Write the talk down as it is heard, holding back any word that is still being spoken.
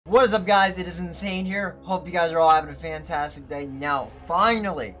What is up, guys? It is Insane here. Hope you guys are all having a fantastic day. Now,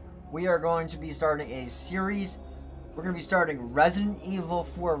 finally, we are going to be starting a series. We're going to be starting Resident Evil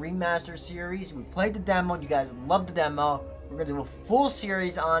 4 Remaster series. We played the demo. You guys loved the demo. We're going to do a full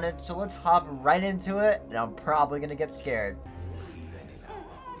series on it. So let's hop right into it. And I'm probably going to get scared.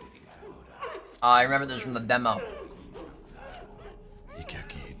 I remember this from the demo.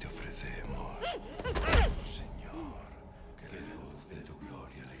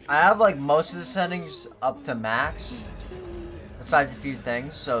 I have like most of the settings up to max, besides a few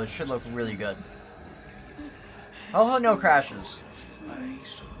things, so it should look really good. Hopefully no crashes.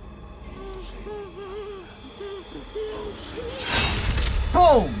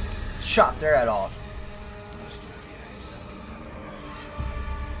 Boom! Shot their head off.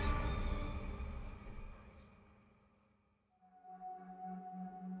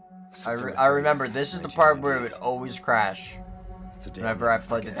 I remember this is the part where it would always crash. Whenever I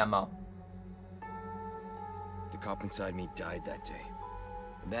played the demo. The cop inside me died that day.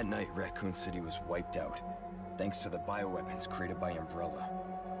 And that night, Raccoon City was wiped out, thanks to the bioweapons created by Umbrella.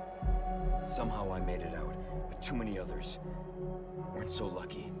 Somehow I made it out, but too many others weren't so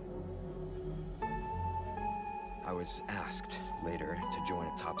lucky. I was asked later to join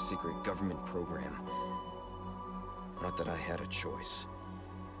a top-secret government program. Not that I had a choice.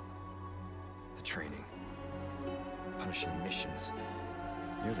 The training, punishing missions,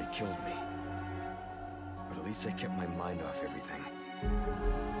 nearly killed me. But at least I kept my mind off everything.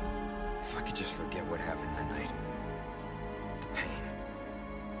 If I could just forget what happened that night. The pain.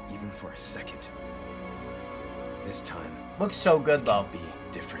 Even for a second. This time... Looks so good though. Be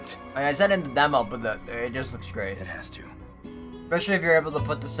different. I said in the demo, but it just looks great. It has to. Especially if you're able to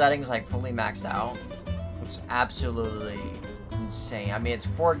put the settings like fully maxed out. It's absolutely insane. I mean, it's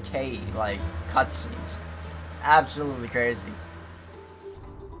 4K, like, cutscenes. Absolutely crazy.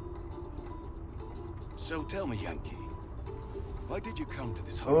 So tell me, Yankee, why did you come to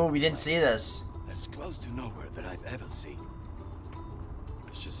this? Oh, we didn't see this. As close to nowhere that I've ever seen.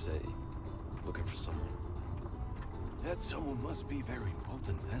 Let's just say, looking for someone. That someone must be very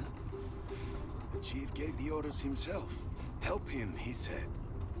important, huh? The chief gave the orders himself. Help him, he said.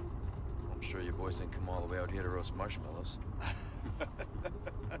 I'm sure your boys didn't come all the way out here to roast marshmallows.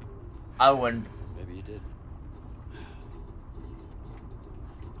 I wouldn't. Maybe you did.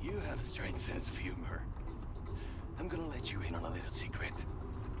 You have a strange sense of humor. I'm gonna let you in on a little secret.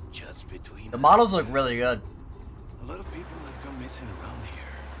 Just between The models look really good. A lot of people have gone missing around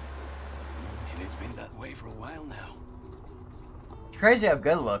here. And it's been that way for a while now. It's crazy how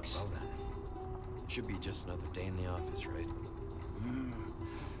good it looks. Well then, should be just another day in the office, right?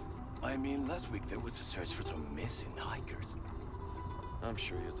 I mean, last week there was a search for some missing hikers. I'm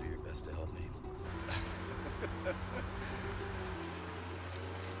sure you'll do your best to help me.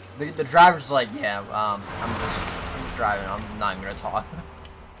 The driver's like, yeah, I'm just driving. I'm not even gonna talk.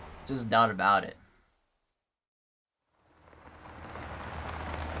 Just done about it.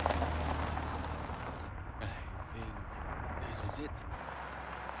 I think this is it.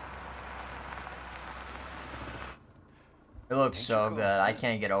 It looks so good. I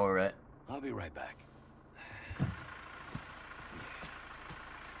can't get over it. I'll be right back.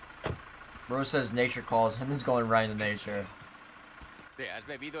 Bro says nature calls him. He's going right into nature. ¿Te has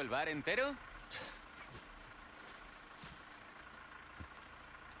bebido el bar entero?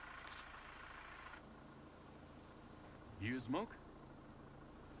 You smoke?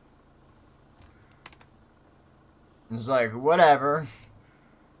 It's like, whatever.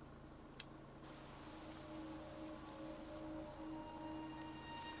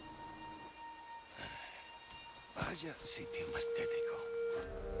 Vaya sitio más tétrico.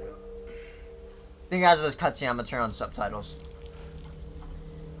 I think after this cutscene, I'm gonna turn on subtitles.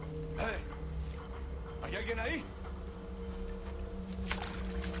 Hey, ¿hay alguien ahí?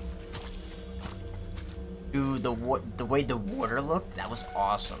 Dude, the way the water looked, that was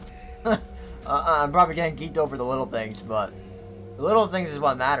awesome. I'm probably getting geeked over the little things, but the little things is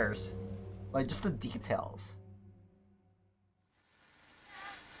what matters. Like, just the details.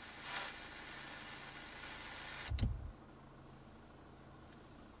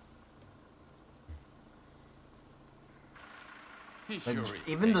 Like,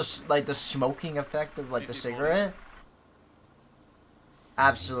 even the smoking effect of like the cigarette,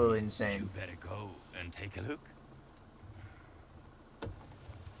 absolutely insane. You better go and take a look.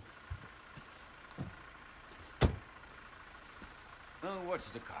 Oh, what's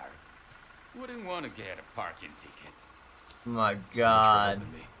the car? Wouldn't want to get a parking ticket. My God.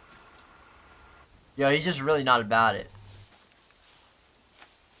 Yo, he's just really not about it.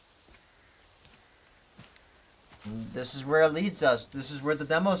 And this is where it leads us. This is where the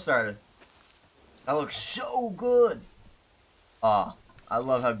demo started. That looks so good. Ah, I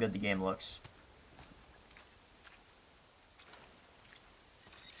love how good the game looks.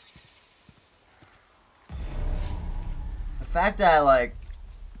 The fact that like,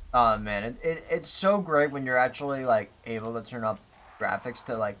 oh man, it's so great when you're actually like able to turn up graphics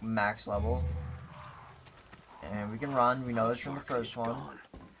to like max level. And we can run. We know this from the first one.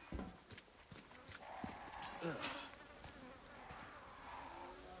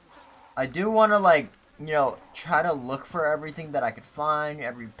 I do want to like, you know, try to look for everything that I could find,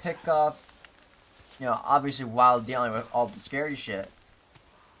 every pickup. You know, obviously while dealing with all the scary shit.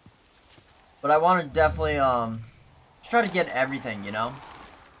 But I want to definitely just try to get everything, you know.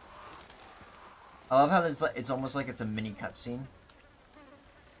 I love how there's like, it's almost like it's a mini cutscene.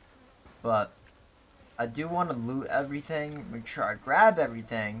 But I do want to loot everything, make sure I grab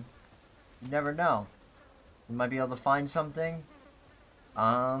everything. You never know. You might be able to find something.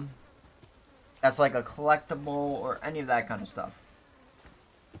 That's like a collectible or any of that kind of stuff.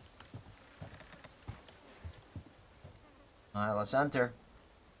 Alright, let's enter.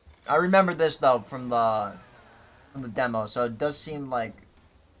 I remember this though from the demo, so it does seem like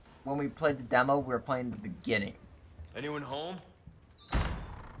when we played the demo, we were playing the beginning. Anyone home?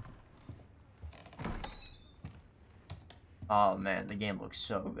 Oh man, the game looks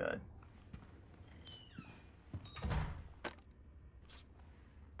so good.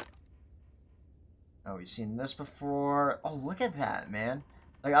 Oh, we've seen this before. Oh, look at that, man.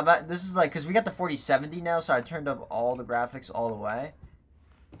 Like, I bet this is like, because we got the 4070 now, so I turned up all the graphics all the way.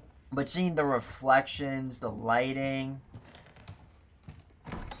 But seeing the reflections, the lighting.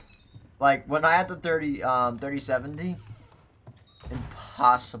 Like, when I had the 3070,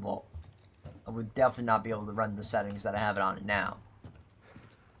 impossible. I would definitely not be able to run the settings that I have it on now.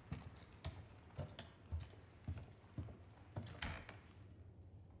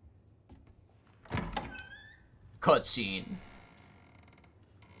 Cutscene.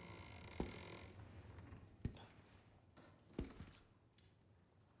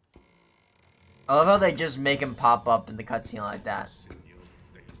 I love how they just make him pop up in the cutscene like that.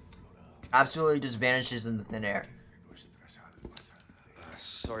 Absolutely just vanishes in the thin air.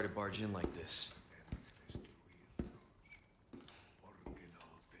 Sorry to barge in like this.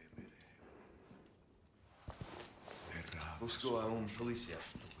 Busco a un policía.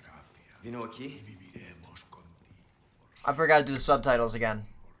 Vino aquí? I forgot to do the subtitles again.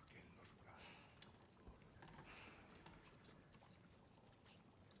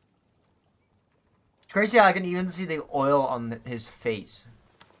 It's crazy how I can even see the oil on his face.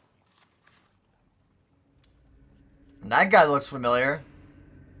 And that guy looks familiar.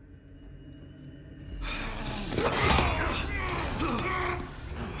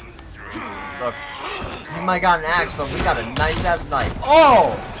 Look, he might got an axe, but we got a nice ass knife.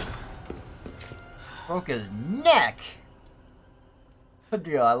 Oh! Broke his neck. Good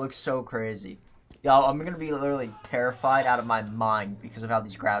deal. That looks so crazy. Yo, I'm gonna be literally terrified out of my mind because of how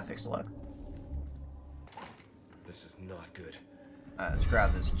these graphics look. This is not good. Alright, let's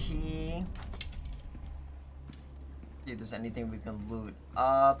grab this key. See if there's anything we can loot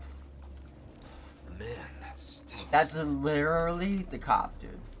up. Man, that stinks. That's literally the cop,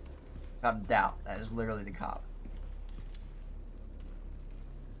 dude. Without a doubt, that is literally the cop.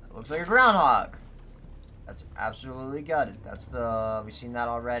 That looks like a groundhog. That's absolutely gutted. That's the... We've seen that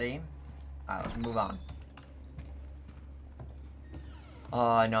already. Alright, let's move on.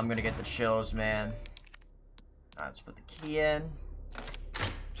 Oh, I know I'm gonna get the chills, man. Alright, let's put the key in.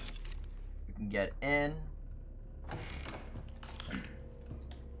 We can get in.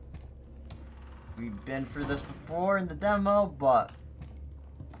 We've been through this before in the demo, but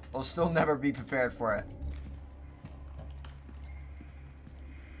we'll still never be prepared for it.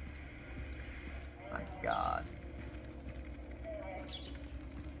 My God.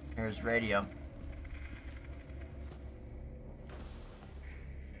 Here's radio.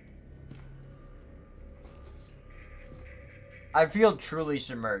 I feel truly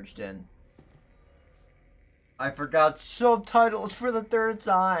submerged in. I forgot subtitles for the third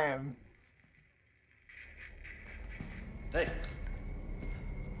time. Hey.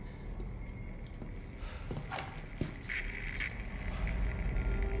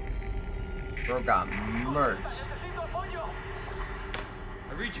 Bro got murked.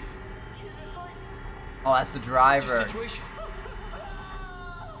 I read you. Oh, that's the driver. Situation.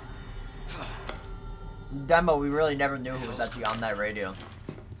 Demo, we really never knew who was actually on that radio.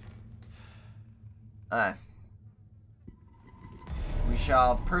 Alright. We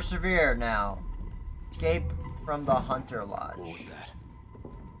shall persevere now. Escape from the Hunter Lodge. What was that?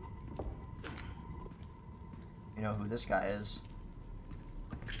 You know who this guy is.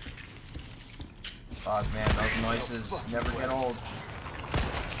 Fuck, man, those noises never get old.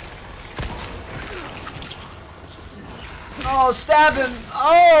 Oh, stab him!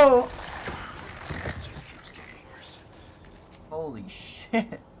 Oh! Holy shit.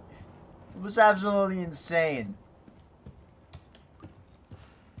 It was absolutely insane. I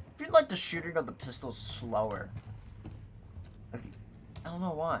feel like the shooting of the pistol slower. Like, I don't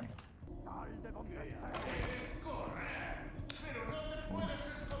know why.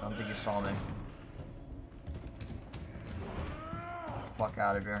 I don't think he saw me. Fuck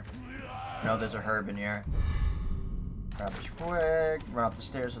out of here. No, there's a herb in here. Grab this quick. Run up the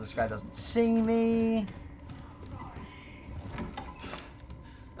stairs so this guy doesn't see me.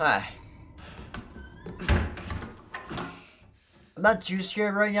 Ah. I'm not too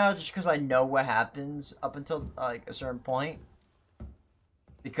scared right now just because I know what happens up until like a certain point.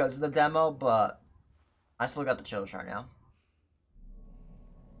 Because of the demo, but I still got the chills right now.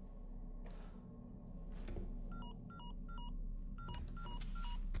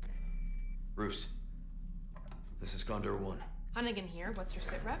 Bruce, this is Condor 1. Hunnigan here. What's your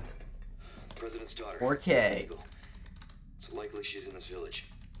sit rep? The president's daughter. 4K. It's likely she's in this village.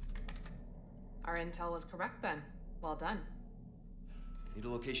 Our intel was correct then. Well done. Need a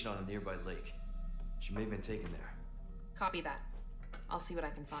location on a nearby lake. She may have been taken there. Copy that. I'll see what I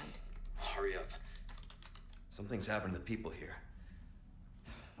can find. Hurry up. Something's happened to the people here.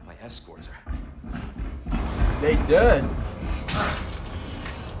 My escorts are. They did.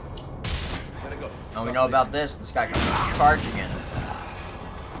 Gotta go. And we know about this. This guy comes charging in.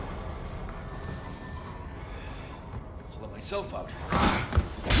 I'll let myself out.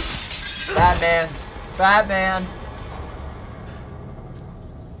 Batman. Batman.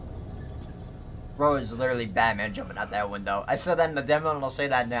 Bro is literally Batman jumping out that window. I said that in the demo and I'll say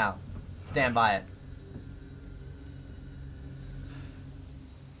that now. Stand by it.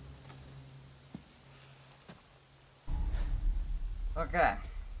 Okay.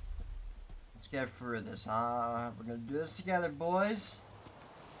 Let's get through this, huh? We're gonna do this together, boys.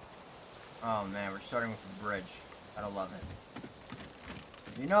 Oh man, we're starting with a bridge. Gotta love it.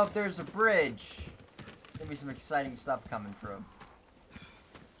 You know, if there's a bridge, there'll be some exciting stuff coming through.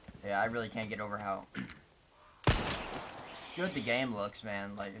 Yeah, I really can't get over how good the game looks,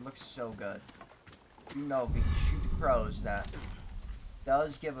 man. Like, it looks so good. You know, if we can shoot the crows, that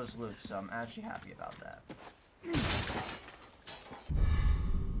does give us loot, so I'm actually happy about that.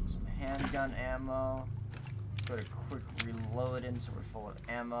 Some handgun ammo. Put a quick reload in so we're full of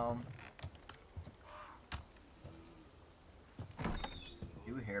ammo.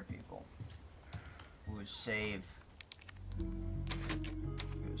 You hear people. Ooh, save.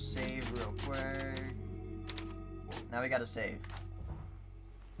 Save real quick. Now we gotta save.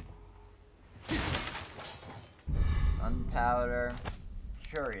 Gunpowder.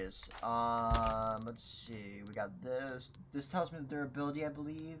 Curious. Let's see. We got this. This tells me the durability, I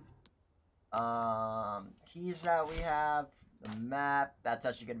believe. Keys that we have. The map. That's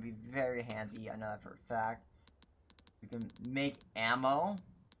actually gonna be very handy. I know that for a fact. We can make ammo.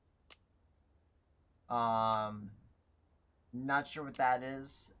 Not sure what that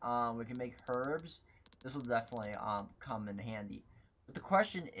is. We can make herbs. This will definitely come in handy. But the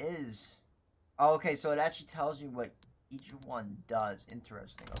question is, oh, okay, so it actually tells you what each one does.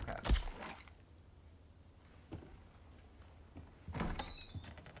 Interesting. Okay.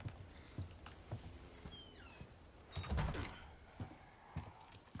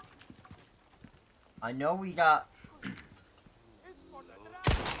 I know we got.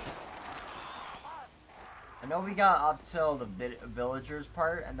 I know we got up till the villagers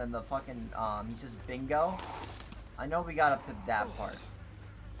part, and then the fucking, he says bingo. I know we got up to that part.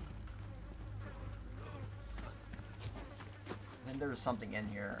 I think there was something in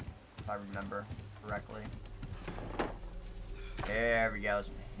here, if I remember correctly. There we go,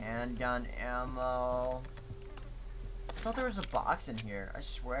 some handgun ammo. I thought there was a box in here, I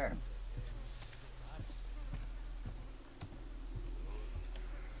swear.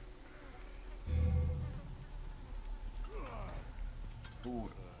 Ooh.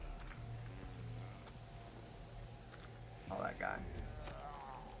 Oh, that guy.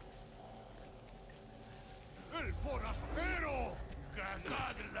 Stop!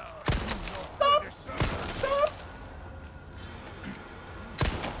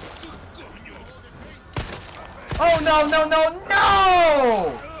 Oh, no, no, no,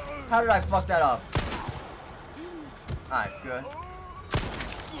 no! How did I fuck that up? Alright, good.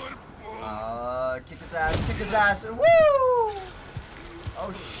 Kick his ass, kick his ass. Woo!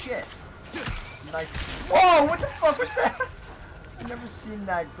 Oh shit. Nice. Whoa, what the fuck was that? I've never seen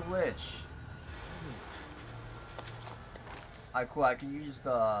that glitch. Alright, cool. I can use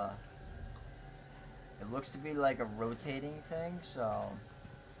the... It looks to be like a rotating thing, so...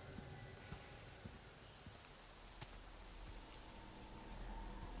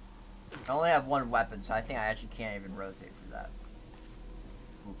 I only have one weapon, so I think I actually can't even rotate for that.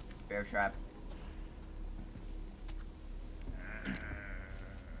 Ooh, bear trap.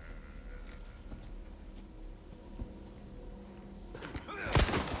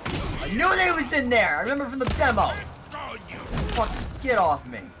 I knew they was in there! I remember from the demo! Fucking get off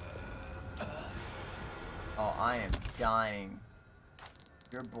me! Oh, I am dying.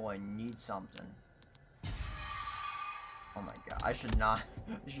 Your boy needs something. Oh my god, that should not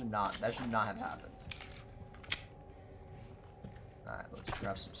have happened. Alright, let's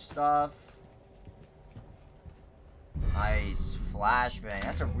grab some stuff. Nice, flashbang.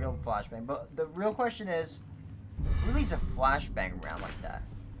 That's a real flashbang. But the real question is, who leaves a flashbang around like that?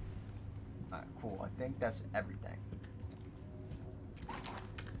 Alright, cool. I think that's everything.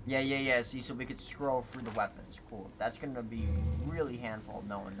 Yeah. See, so we could scroll through the weapons. Cool. That's gonna be really handful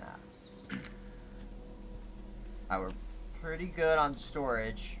knowing that. Alright, we're pretty good on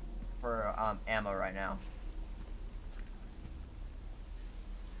storage for ammo right now.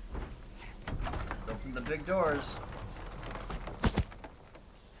 Open the big doors.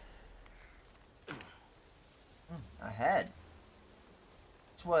 A head.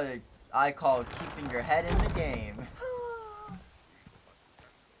 That's what I call keeping your head in the game.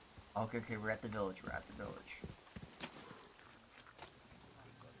 Okay, we're at the village.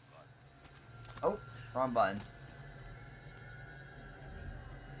 Oh, wrong button.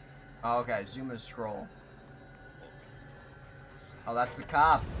 Oh, okay, zoom and scroll. Oh, that's the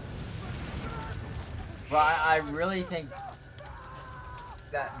cop. Well, I really think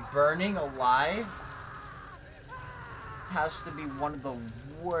that burning alive has to be one of the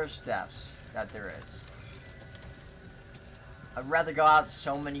worst deaths that there is. I'd rather go out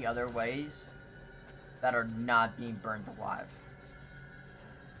so many other ways that are not being burned alive.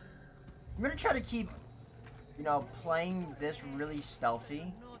 I'm gonna try to keep, you know, playing this really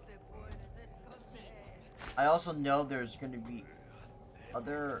stealthy. I also know there's gonna be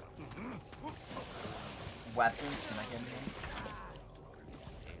other weapons. Can I get in here?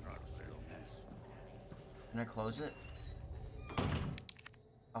 Can I close it?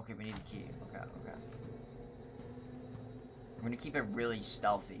 Okay, we need a key. Okay. I'm gonna keep it really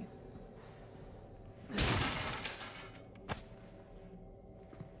stealthy.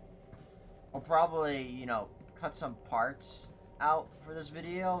 I'll probably, you know, cut some parts out for this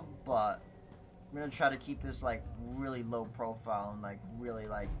video, but I'm gonna try to keep this, like, really low profile and, like, really,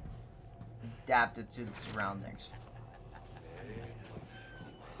 like, adapted to the surroundings.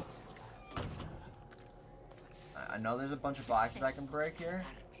 I know there's a bunch of boxes I can break here.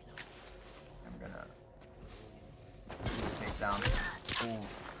 I'm gonna take down. Ooh,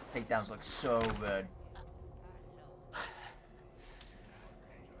 takedowns look so good.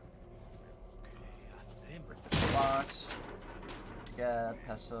 Box. Yeah,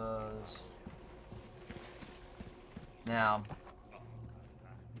 pesos. Now,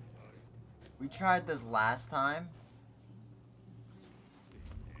 we tried this last time.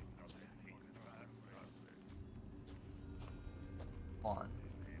 Hold on.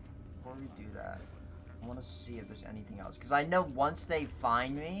 Before we do that, I want to see if there's anything else. Because I know once they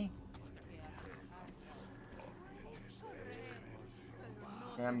find me,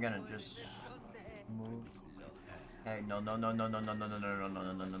 I'm gonna just move. Hey, no.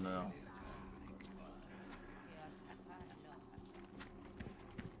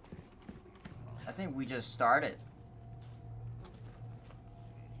 I think we just started.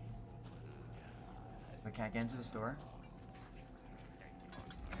 But can I get into the store?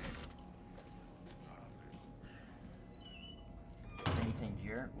 Anything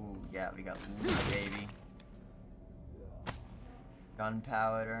here? Ooh, yeah, we got Luna, baby.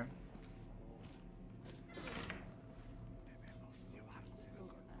 Gunpowder.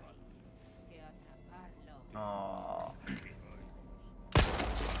 Oh.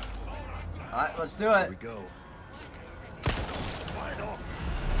 Alright, let's do it. Here we go.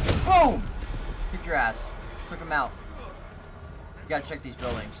 Boom! Kick your ass. Took him out. You gotta check these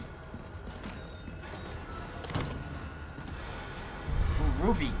buildings. Ooh,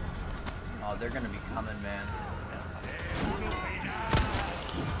 Ruby. Oh, they're gonna be coming, man.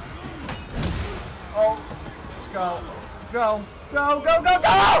 Oh, let's go. Go.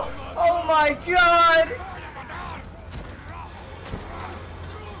 Oh my god!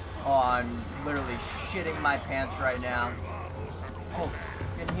 Oh, I'm literally shitting my pants right now. Oh,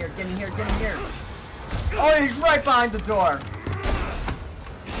 get in here. Oh, he's right behind the door.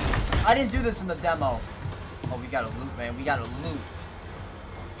 I didn't do this in the demo. Oh, we gotta loot, man. We gotta loot.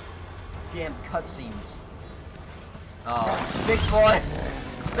 Damn cutscenes. Oh, it's big boy.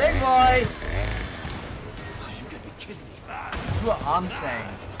 Big boy. You gotta be kidding me. That's what I'm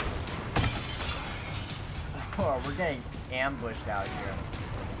saying. Oh, we're getting ambushed out here.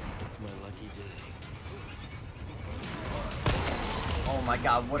 It's my lucky day. Oh my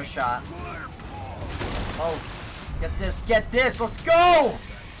god, what a shot. Oh, get this, let's go!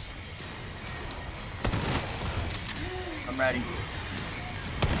 I'm ready.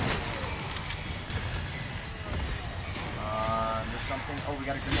 There's something. Oh, we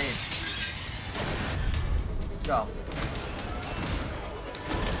got a grenade. Let's go.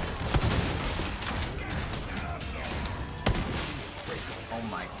 Oh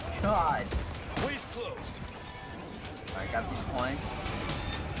my god. Way's closed. Alright, got these planks.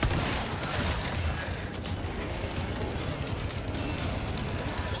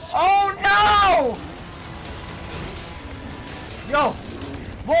 Oh no! Yo!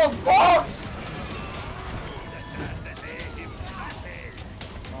 Vault!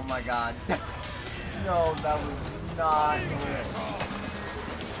 Oh my god. No, that was not it.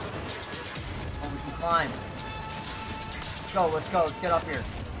 Oh, we can climb. Let's go, let's get up here.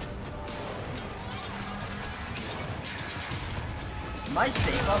 Am I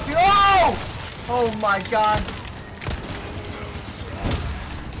safe up here? Oh! Oh my god.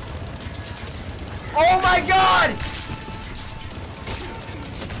 Oh my god!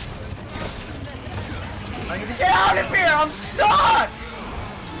 I need to get out of here! I'm stuck!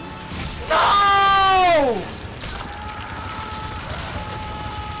 No!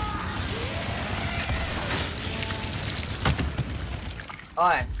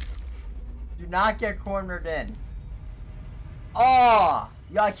 Alright. Do not get cornered in. Oh!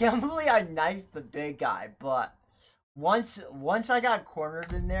 Yeah, I can't believe I knifed the big guy, but once I got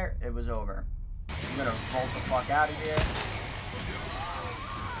cornered in there, it was over. I'm gonna vault the fuck out of here.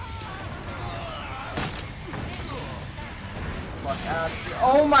 Fuck out of here.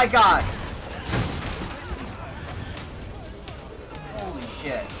 Oh my god! Holy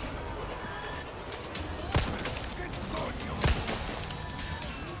shit.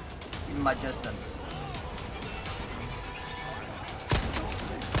 Even my distance.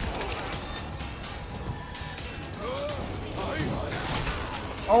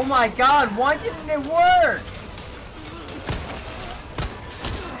 Oh my god, why didn't it work?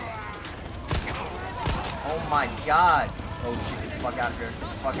 Oh my god. Oh shit, get the fuck out of here. Get the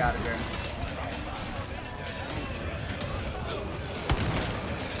fuck out of here.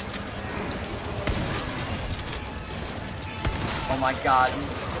 Oh my god. Get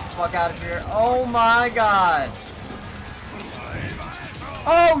the fuck out of here. Oh my god.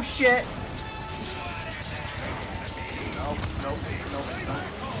 Oh shit. Nope, nope, nope, nope.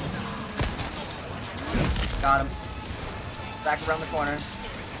 Got him. Back around the corner.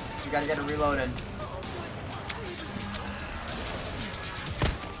 You gotta get it reloaded.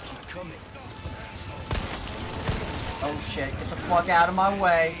 Oh shit, get the fuck out of my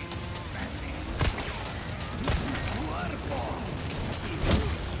way.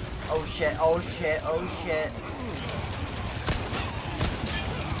 Oh shit, oh shit, oh shit.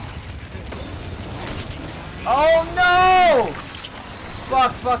 Oh no!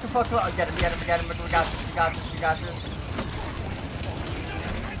 Fuck, fuck, fuck, fuck. Get him, get him, get him. We got this, we got this, we got this.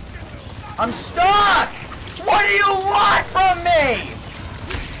 I'm stuck! What do you want from me?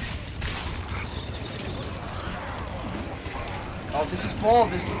 Oh, this is bull,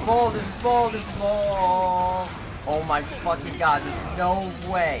 this is bull, this is bull, this is bull. Oh my fucking god, there's no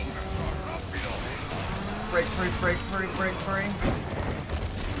way. Break free, break free, break free.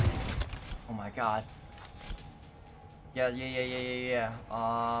 Oh my god. Yeah.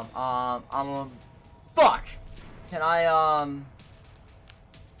 Fuck! Can I,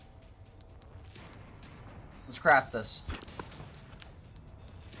 let's craft this.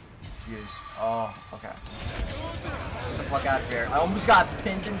 Use. Oh, okay. Get the fuck out of here. I almost got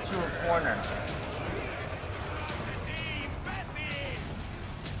pinned into a corner.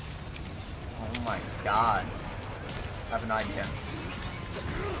 Oh my god. I have an idea.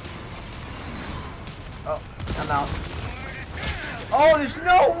 Oh, I'm out. Oh, there's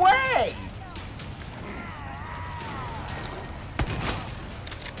no way!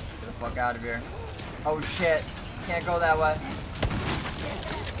 Get the fuck out of here. Oh shit. Can't go that way.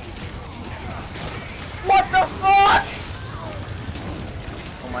 What the fuck?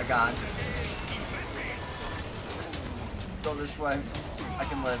 Oh my god. Go this way. I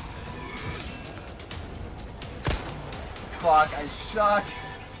can live. Fuck, I suck.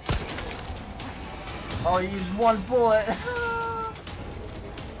 Oh, you used one bullet.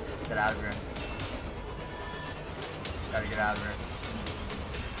 Get out of here. Gotta get out of there.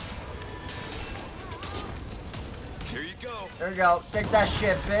 Here you go. There you go. Take that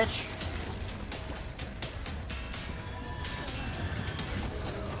shit, bitch.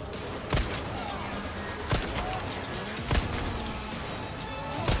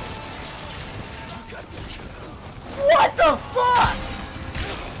 What the fuck?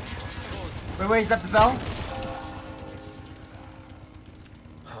 Wait, is that the bell?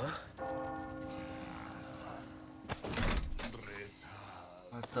 Huh?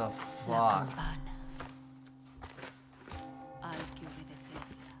 What the fuck?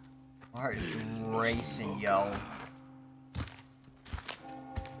 My heart is racing, yo.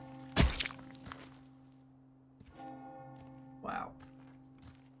 Wow.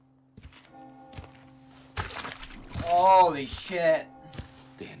 Holy shit.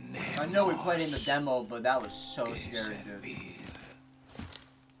 I know we played in the demo, but that was so scary, dude.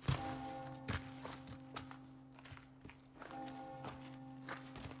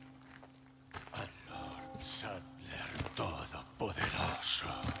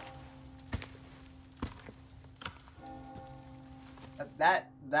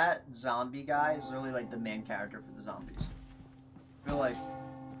 That zombie guy is literally like the main character for the zombies. I feel like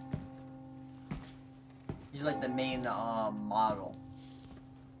he's like the main model.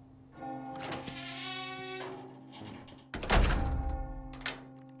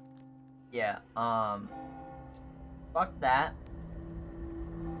 Yeah, fuck that.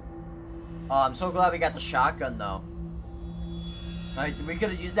 Oh, I'm so glad we got the shotgun though. Like, we could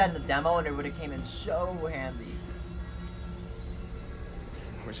have used that in the demo and it would have came in so handy.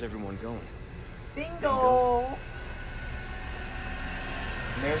 Where's everyone going? Bingo!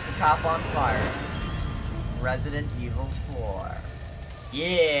 And there's the cop on fire. Resident Evil 4.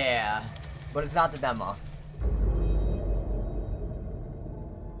 Yeah! But it's not the demo.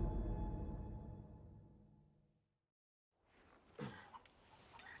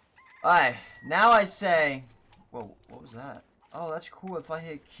 Alright, now I say... Whoa, what was that? Oh, that's cool. If I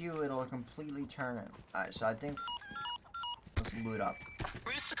hit Q, it'll completely turn it. Alright, so I think... Let's loot up.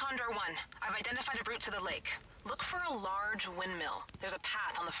 Routes to Condor 1. I've identified a route to the lake. Look for a large windmill. There's a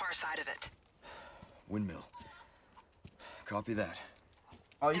path on the far side of it. Windmill. Copy that.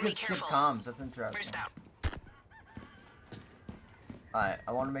 Oh, you And can be skip careful. comms. That's interesting. Roost out. Alright,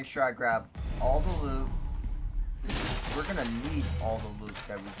 I want to make sure I grab all the loot. We're gonna need all the loot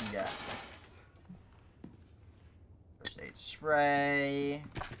that we can get. First aid spray.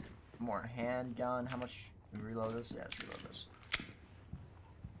 More handgun. How much? We reload this? Yeah, let's reload this.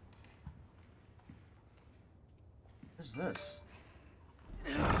 What is this?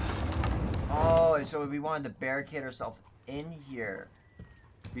 Oh, so if we wanted to barricade ourselves in here,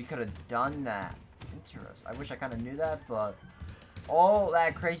 we could have done that. Interesting. I wish I kind of knew that, but all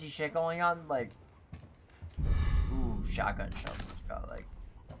that crazy shit going on, like, ooh, shotgun shells. Let's go. Like,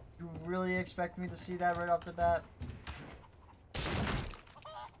 you really expect me to see that right off the bat?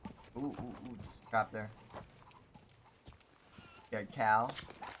 Ooh, trap there. Yeah, cow.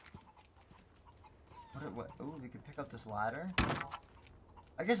 What? Ooh, we could pick up this ladder.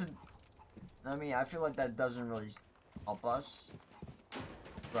 I guess. I mean, I feel like that doesn't really help us.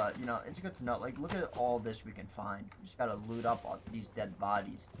 But, you know, it's good to know. Like, look at all this we can find. We just gotta loot up all these dead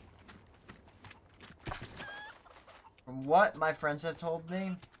bodies. From what my friends have told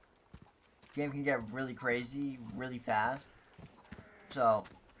me, the game can get really crazy really fast. So,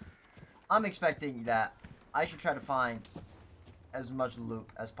 I'm expecting that I should try to find as much loot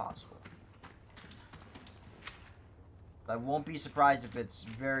as possible. I won't be surprised if it's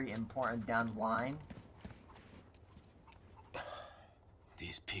very important down the line.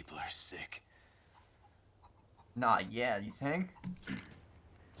 These people are sick. Nah, yeah, you think?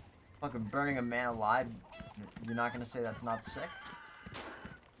 Fucking burning a man alive, you're not gonna say that's not sick?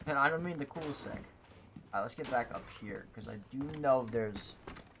 And I don't mean the cool sick. Alright, let's get back up here, because I do know there's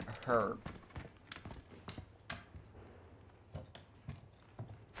a herb.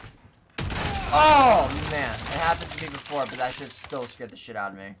 Oh, man. It happened to me before, but that shit still scared the shit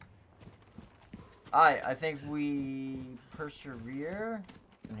out of me. Alright, I think we persevere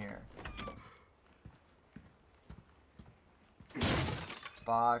in here.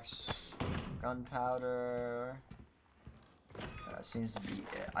 Box, gunpowder. That seems to be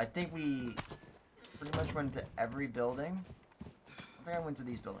it. I think we pretty much went into every building. I think I went to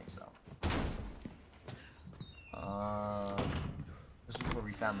these buildings though. This is where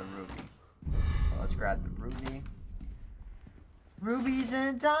we found the ruby. Well, let's grab the ruby. Rubies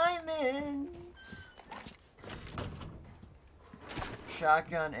and diamonds.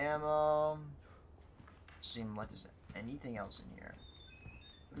 Shotgun ammo. Seem like there's anything else in here.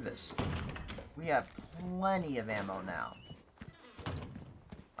 Look at this. We have plenty of ammo now.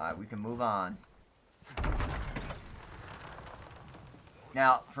 Alright, we can move on.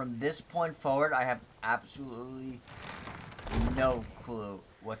 Now, from this point forward, I have absolutely no clue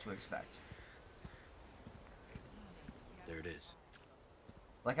what to expect. There it is.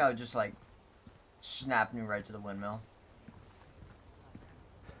 Like how it just, like, snapped me right to the windmill.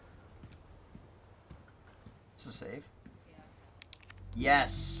 Is this a save?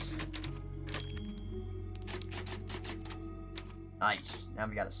 Yes! Nice. Now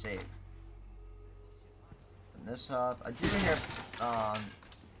we gotta save. Open this up. I do hear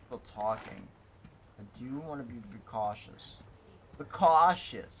people talking. I do want to be cautious. But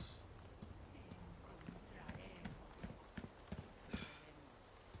cautious.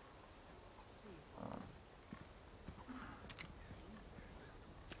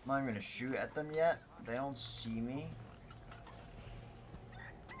 I'm not even gonna shoot at them yet. They don't see me.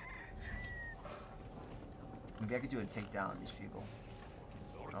 Maybe I could do a takedown on these people.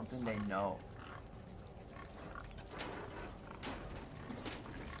 I don't think they know.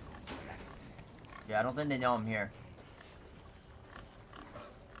 Yeah, I don't think they know I'm here.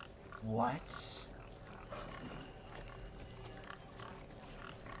 What?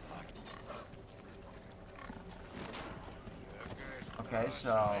 Okay,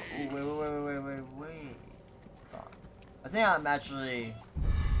 so... Ooh, wait. I think I'm actually...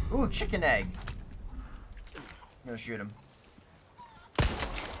 Ooh, chicken egg! I'm gonna shoot him.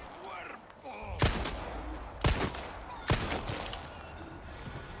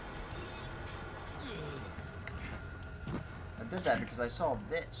 I did that because I saw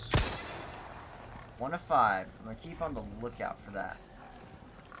this. 1 of 5. I'm gonna keep on the lookout for that.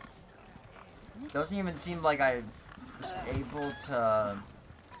 Doesn't even seem like I was able to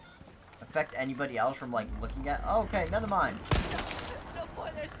affect anybody else from like looking at. Oh, okay, never mind.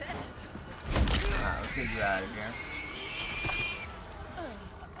 Alright, let's get you out of here.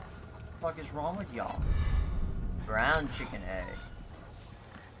 What the fuck is wrong with y'all? Ground chicken egg.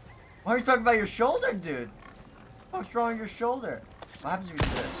 Why are you talking about your shoulder, dude? What's wrong with your shoulder? What happens if we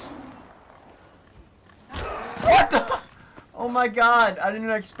do this? What the? Oh my god, I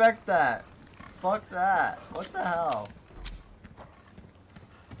didn't expect that. Fuck that. What the hell?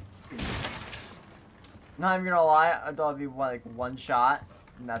 Not even gonna lie, I thought it'd be like one shot,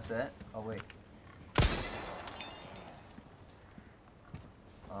 and that's it. Oh wait.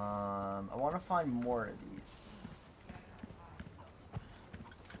 I want to find more of these.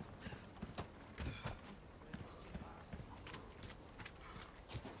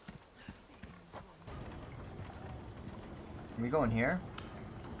 Can we go in here?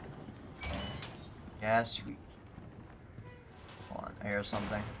 Yeah, sweet. Hold on, I hear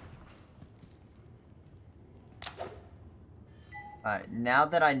something. Alright, now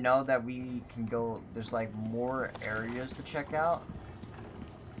that I know that we can go, there's like more areas to check out.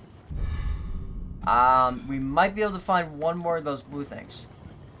 We might be able to find one more of those blue things.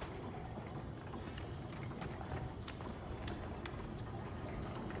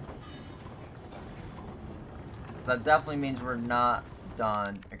 That definitely means we're not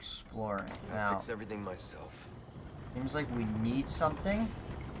done exploring. Now, Fix everything myself. seems like we need something.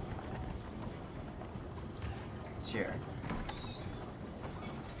 It's here.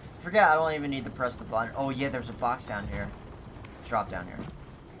 Forget, I don't even need to press the button. Oh yeah, there's a box down here. Drop down here.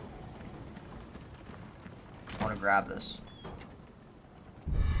 I want to grab this.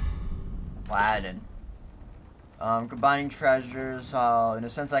 Aladdin. Combining treasures. In a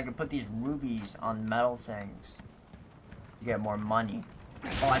sense, I could put these rubies on metal things to get more money.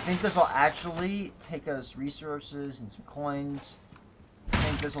 Oh, I think this will actually take us resources and some coins. I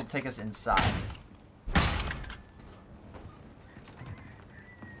think this will take us inside.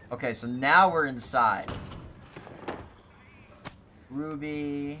 Okay, so now we're inside.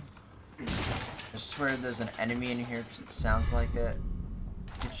 Ruby. I swear there's an enemy in here because it sounds like it.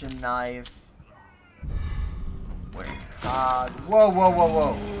 Kitchen knife. Wait.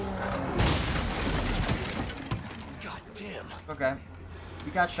 Whoa. God damn. Okay. We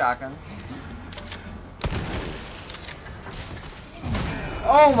got shotgun.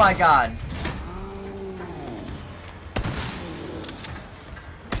 Oh my god!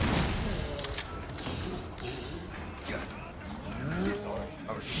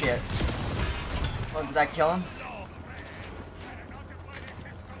 Oh shit. Oh, did that kill him?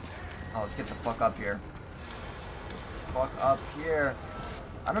 Oh, let's get the fuck up here. Fuck up here.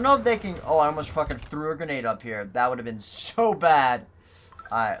 I don't know if they can... Oh, I almost fucking threw a grenade up here. That would have been so bad.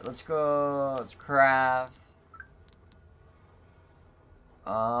 Alright, let's go. Let's craft.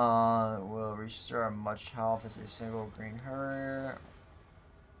 Will restore much health as a single green herb.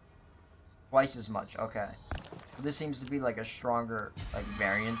 Twice as much. Okay. So this seems to be like a stronger like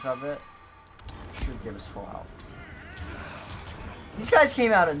variant of it. Should give us full health. These guys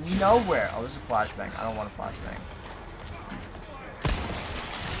came out of nowhere. Oh, there's a flashbang. I don't want a flashbang.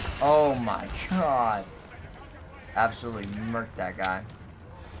 Oh my god. Absolutely murked that guy.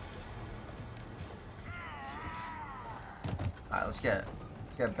 Alright, let's get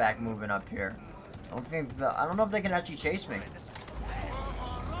back moving up here. I don't know if they can actually chase me.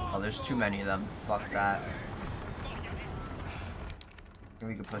 Oh, there's too many of them. Fuck that. And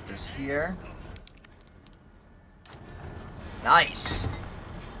we can put this here. Nice!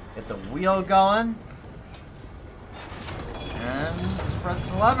 Get the wheel going. And just press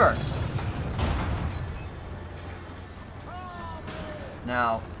the lever.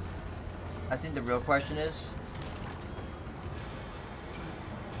 Now, I think the real question is...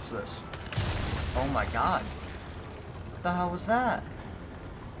 What's this? Oh my god. What the hell was that?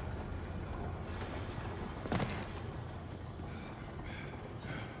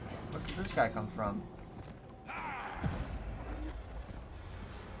 Where did this guy come from?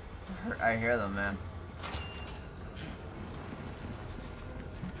 I hear them, man.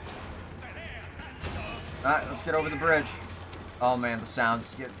 Alright, let's get over the bridge. Oh man, the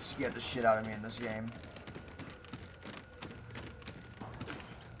sounds scared the shit out of me in this game.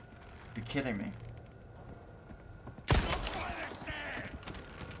 You're kidding me.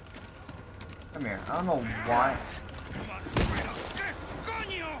 Come here. I don't know why.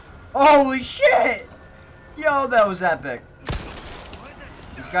 Holy shit! Yo, that was epic.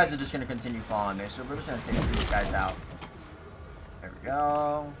 These guys are just gonna continue following me, so we're just gonna take these guys out. There we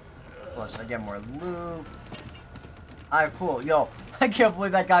go. Plus, I get more loot. Alright, cool. Yo, I can't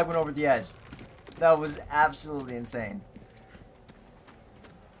believe that guy went over the edge. That was absolutely insane.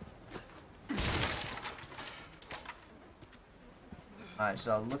 Alright,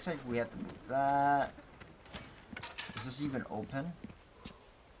 so it looks like we have to move that. Is this even open?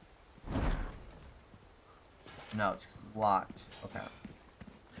 No, it's locked. Okay.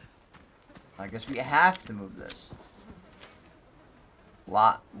 I guess we have to move this.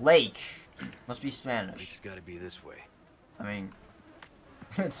 Lake. Must be Spanish. It's gotta be this way. I mean,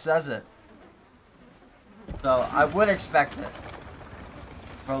 it says it. So, I would expect it.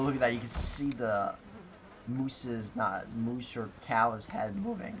 Bro, look at that. You can see the moose or cow's head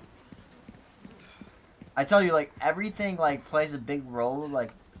moving. I tell you, like, everything, like, plays a big role.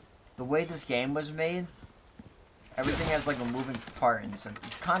 Like, the way this game was made, everything has, like, a moving part, and it's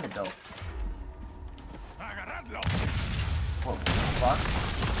kind of dope. What the fuck?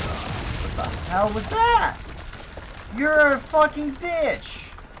 What the hell was that? You're a fucking bitch!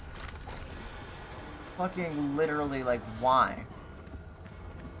 Fucking literally, like, why?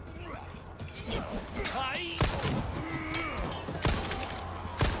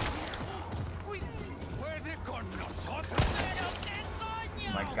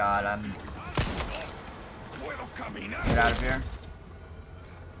 Oh my god, Get out of here.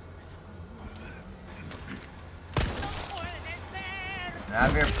 Get out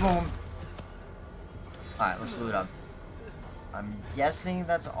of here, boom! Alright, let's loot up. I'm guessing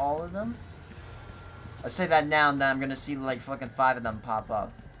that's all of them? I say that now and then I'm gonna see like fucking 5 of them pop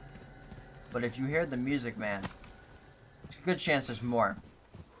up. But if you hear the music, man, there's a good chance there's more.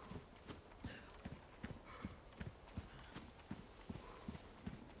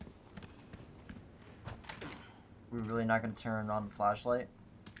 We're really not gonna turn on the flashlight?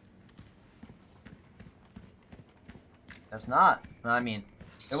 That's not. I mean,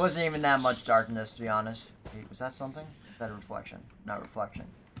 it wasn't even that much darkness, to be honest. Wait, was that something? Is that a reflection? Not reflection.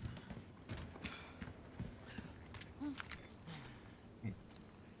 Wait.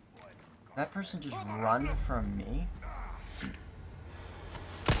 That person just run from me?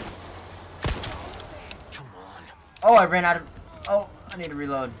 Come on. Oh, I ran out of... Oh, I need to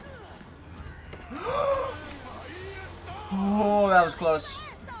reload. Oh, that was close.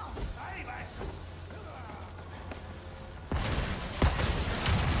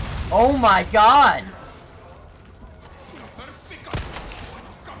 Oh my god!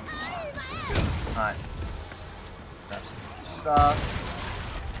 Alright. Grab some stuff.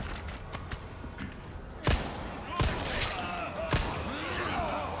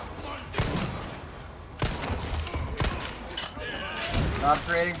 Stop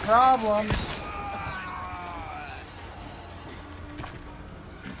creating problems.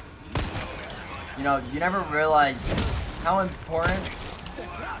 You know, you never realize how important...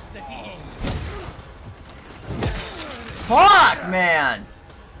 Fuck, man!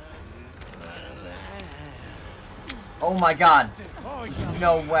 Oh my god. There's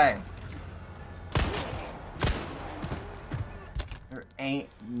no way. They're ain't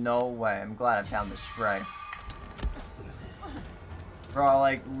no way. I'm glad I found the spray. Bro,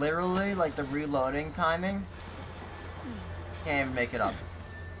 like, literally, like, the reloading timing. Can't even make it up.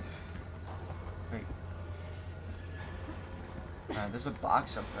 Wait. There's a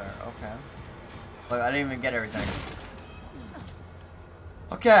box up there. Okay. Look, I didn't even get everything.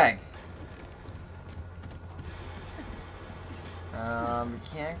 Okay. We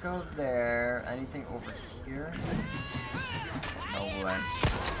can't go there. Anything over here? No way.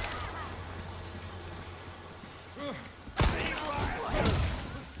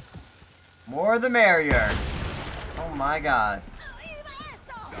 More the merrier. Oh my god.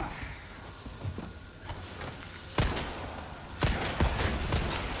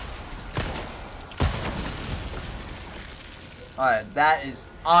 Alright, that is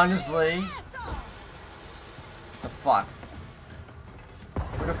honestly... The fuck?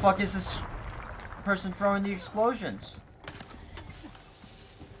 Where the fuck is this person throwing the explosions?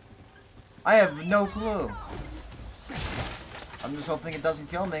 I have no clue. I'm just hoping it doesn't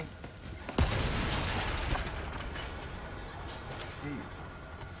kill me.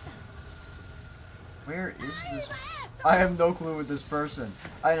 Where is this? I have no clue with this person.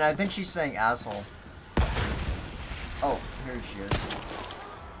 I think she's saying asshole. Oh, here she is.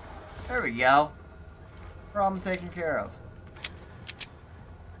 There we go. Problem taken care of.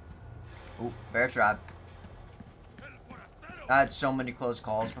 Ooh, bear trap. I had so many close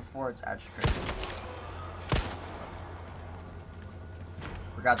calls before, it's actually crazy.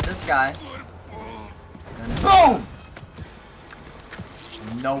 We got this guy. And boom!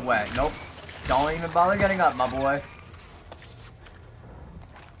 No way. Nope. Don't even bother getting up, my boy.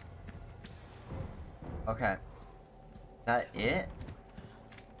 Okay. Is that it?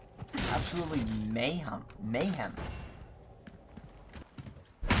 Absolutely mayhem. Mayhem.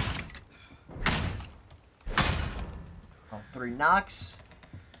 Oh, 3 knocks.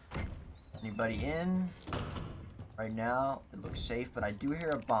 Anybody in? Right now, it looks safe, but I do hear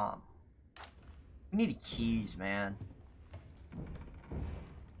a bomb. We need keys, man.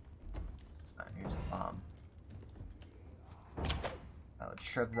 Alright, here's the bomb. I'll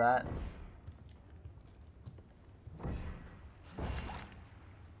trip that.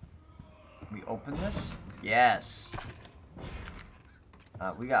 Can we open this? Yes.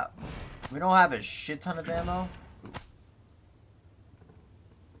 We don't have a shit ton of ammo.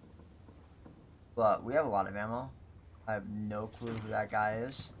 But we have a lot of ammo. I have no clue who that guy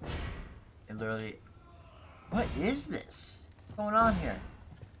is. It literally... What is this? What's going on here?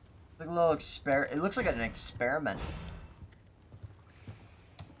 It's like a little it looks like an experiment.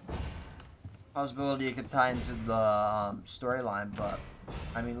 Possibility it could tie into the storyline, but...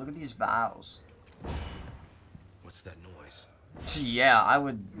 I mean, look at these vials. What's that noise? Yeah, I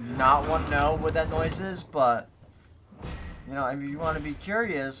would not want to know what that noise is, but... You know, if you want to be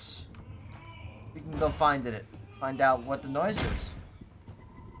curious... We can go find out what the noise is.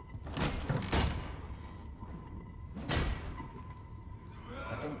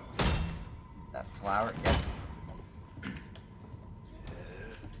 I think that flower. Yep.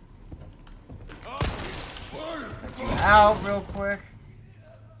 Take you out real quick.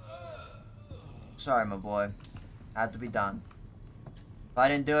 Sorry, my boy. Had to be done. If I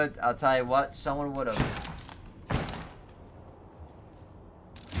didn't do it, I'll tell you what, someone would have.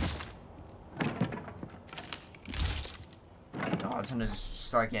 It's gonna just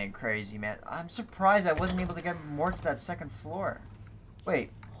start getting crazy, man. I'm surprised I wasn't able to get more to that second floor. Wait,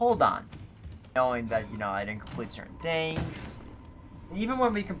 hold on. Knowing that, you know, I didn't complete certain things. Even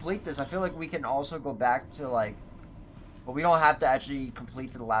when we complete this, I feel like we can also go back to, like... Well, we don't have to actually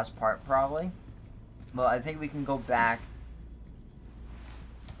complete to the last part, probably. But I think we can go back...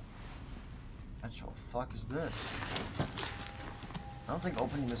 What the fuck is this? I don't think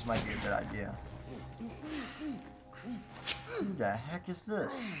opening this might be a good idea. Who the heck is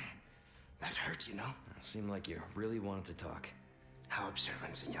this? That hurts, you know. It seemed like you really wanted to talk. How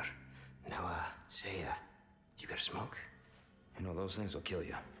observant, senor. Now, say, you got a smoke? You know, those things will kill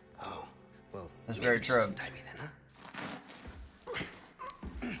you. Oh, well... That's very true. Tie me then,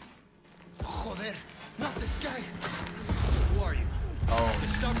 huh? Joder, not this guy! Who are you? Oh,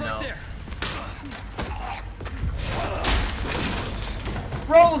 Stop no. right there!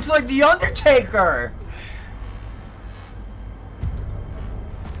 Bro, looks like the Undertaker!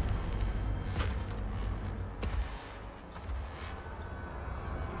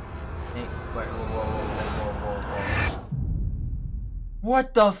 Whoa.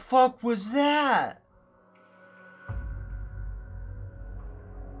 What the fuck was that?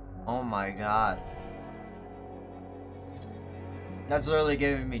 Oh my god. That's literally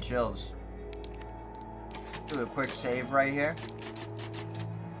giving me chills. Do a quick save right here.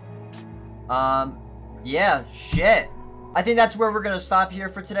 Yeah, shit. I think that's where we're gonna stop here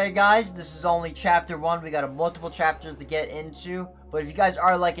for today, guys. This is only chapter 1. We got multiple chapters to get into. But if you guys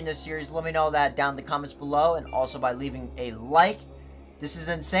are liking this series, let me know that down in the comments below, and also by leaving a like. This is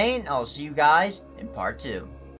Insane. I'll see you guys in part 2.